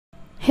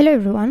Hello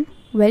everyone,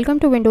 welcome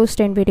to Windows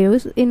 10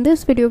 videos. In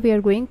this video we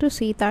are going to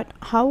see that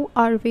how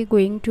are we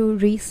going to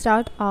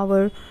restart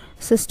our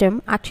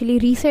system, actually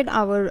reset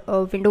our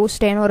Windows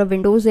 10 or a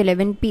Windows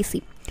 11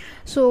 PC.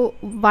 So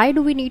why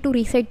do we need to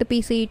reset the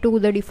PC to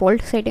the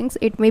default settings?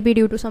 It may be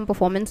due to some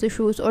performance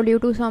issues or due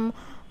to some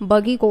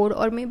buggy code,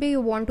 or maybe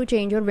you want to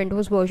change your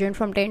Windows version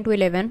from 10 to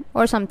 11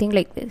 or something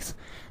like this.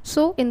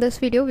 So in this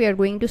video we are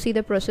going to see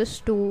the process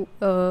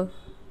to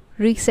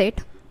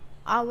reset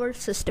our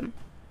system.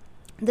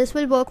 This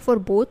will work for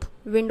both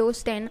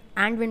Windows 10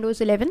 and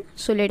Windows 11.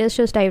 So let us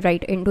just dive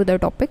right into the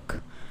topic.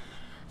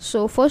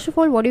 So first of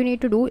all, what you need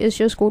to do is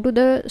just go to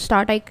the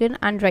start icon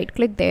and right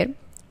click there.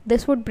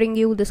 This would bring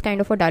you this kind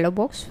of a dialog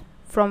box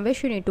from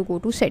which you need to go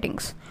to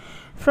settings.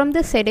 From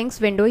the settings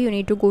window, you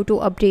need to go to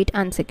update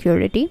and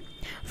security.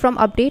 From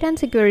update and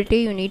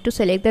security, you need to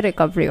select the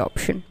recovery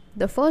option.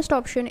 The first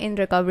option in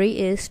recovery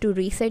is to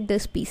reset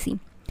this PC.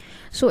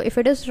 So if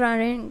it is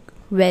running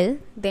well,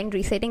 then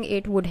resetting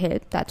it would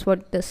help. That's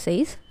what this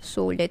says.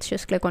 So let's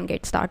just click on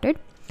get started.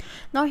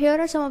 Now here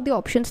are some of the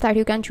options that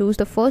you can choose.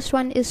 The first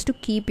one is to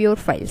keep your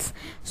files.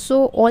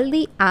 So all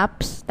the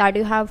apps that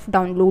you have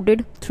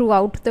downloaded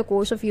throughout the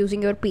course of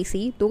using your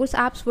PC, those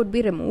apps would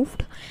be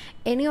removed.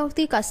 Any of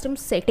the custom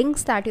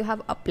settings that you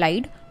have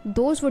applied,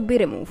 those would be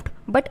removed.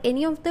 But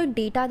any of the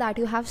data that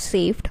you have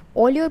saved,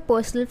 all your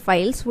personal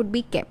files would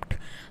be kept.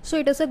 So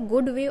it is a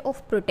good way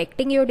of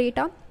protecting your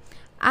data.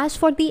 As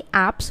for the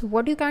apps,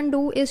 what you can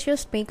do is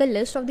just make a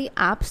list of the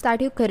apps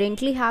that you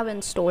currently have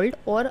installed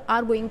or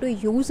are going to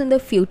use in the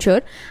future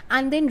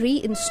and then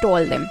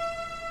reinstall them.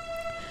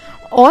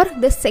 Or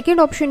the second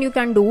option you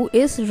can do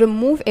is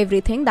remove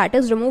everything, that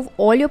is remove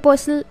all your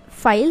personal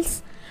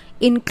files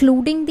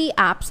including the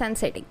apps and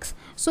settings.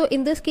 So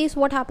in this case,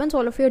 what happens,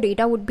 all of your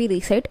data would be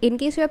reset. In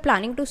case you are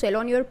planning to sell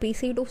on your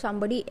PC to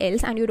somebody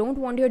else and you don't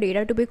want your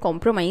data to be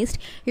compromised,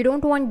 you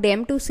don't want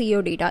them to see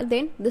your data,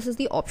 then this is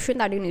the option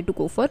that you need to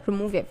go for,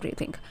 remove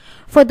everything.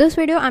 For this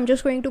video, I'm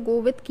just going to go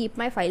with keep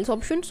my files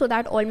option so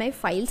that all my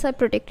files are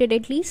protected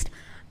at least.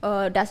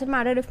 Doesn't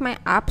matter if my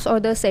apps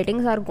or the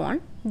settings are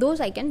gone, those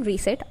I can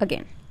reset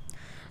again.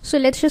 So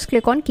let's just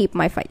click on keep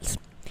my files.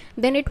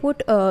 Then it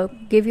would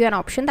give you an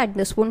option that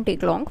this won't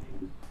take long.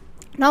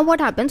 Now what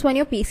happens when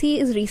your PC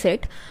is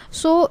reset,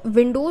 so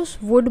Windows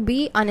would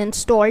be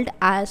uninstalled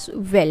as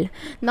well.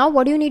 Now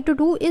what you need to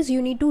do is you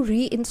need to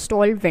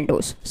reinstall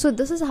Windows. So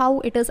this is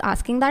how it is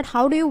asking that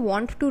how do you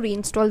want to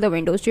reinstall the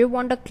Windows? Do you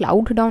want a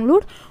cloud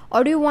download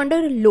or do you want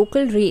a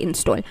local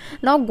reinstall?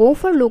 Now go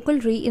for local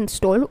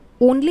reinstall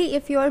only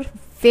if you are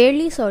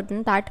fairly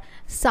certain that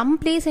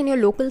someplace in your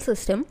local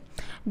system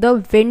the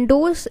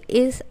Windows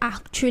is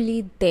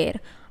actually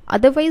there.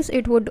 Otherwise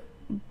it would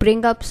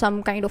bring up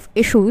some kind of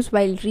issues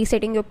while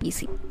resetting your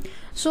PC.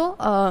 So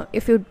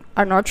if you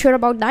are not sure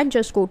about that,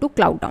 just go to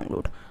cloud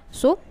download.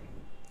 So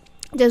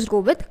just go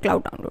with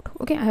cloud download.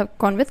 Okay, I have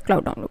gone with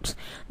cloud downloads.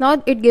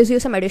 Now it gives you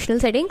some additional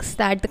settings,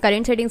 that the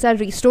current settings are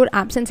restore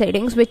apps and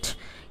settings which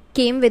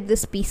came with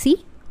this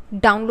PC,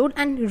 download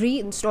and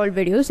reinstall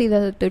videos. These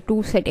are the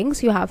two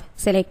settings you have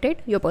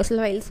selected. Your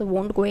personal files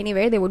won't go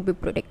anywhere, they would be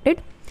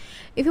protected.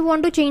 If you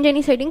want to change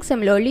any settings,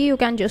 similarly you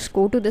can just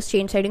go to this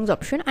change settings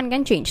option and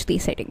can change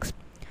these settings.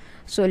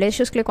 So let's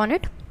just click on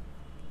it.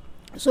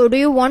 So do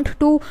you want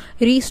to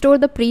restore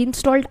the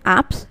pre-installed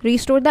apps?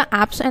 Restore the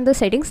apps and the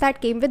settings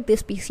that came with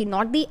this PC,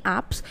 not the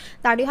apps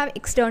that you have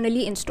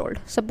externally installed.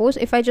 Suppose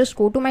if I just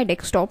go to my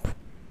desktop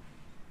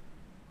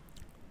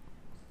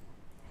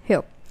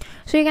here,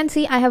 so you can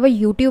see I have a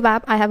YouTube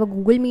app, I have a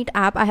Google Meet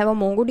app, I have a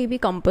MongoDB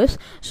Compass.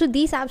 So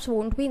these apps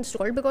won't be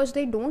installed because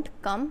they don't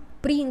come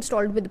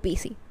pre-installed with the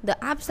PC. The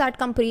apps that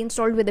come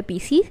pre-installed with the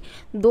PC,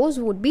 those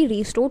would be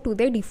restored to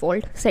their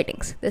default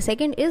settings. The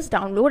second is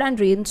download and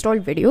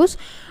reinstall videos,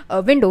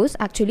 Windows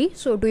actually.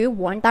 So do you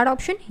want that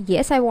option?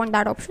 Yes, I want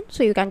that option.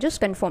 So you can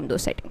just confirm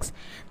those settings.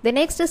 The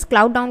next is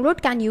cloud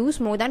download can use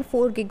more than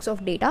 4 gigs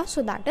of data.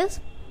 So that is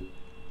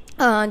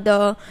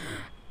the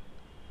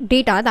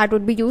data that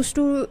would be used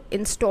to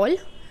install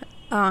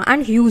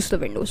and use the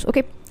Windows.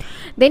 Okay,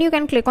 then you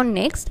can click on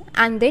next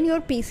and then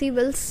your PC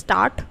will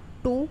start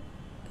to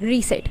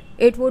reset.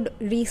 It would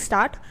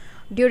restart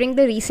during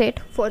the reset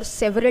for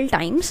several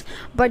times,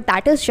 but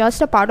that is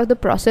just a part of the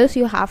process.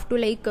 You have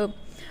to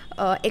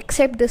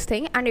accept this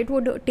thing, and it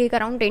would take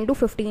around 10 to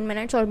 15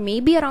 minutes or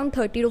maybe around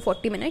 30 to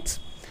 40 minutes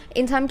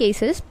in some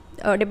cases,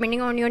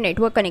 depending on your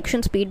network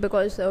connection speed,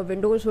 because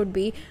Windows would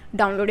be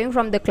downloading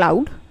from the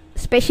cloud,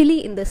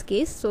 especially in this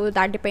case. So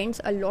that depends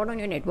a lot on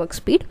your network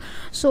speed.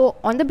 So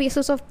on the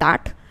basis of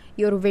that,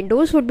 your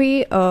Windows would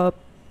be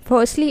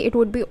firstly it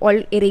would be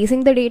all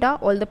erasing the data,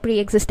 all the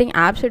pre-existing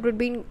apps it would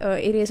be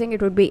erasing.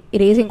 It would be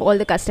erasing all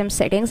the custom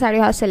settings that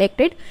you have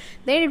selected.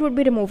 Then it would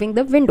be removing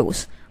the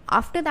Windows.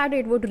 After that,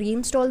 it would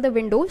reinstall the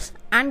Windows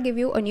and give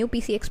you a new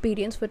PC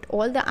experience with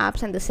all the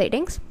apps and the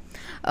settings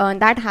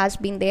that has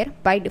been there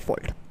by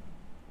default.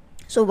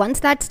 So once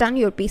that's done,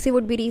 your PC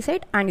would be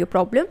reset and your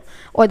problem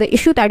or the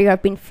issue that you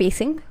have been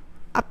facing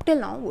up till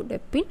now would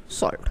have been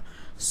solved.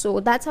 So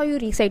that's how you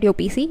reset your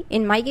PC.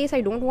 In my case,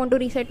 I don't want to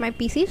reset my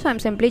PC, so I'm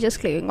simply just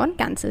clicking on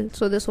cancel.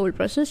 So this whole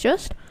process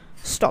just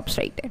stops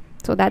right there.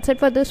 So that's it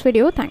for this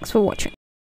video. Thanks for watching.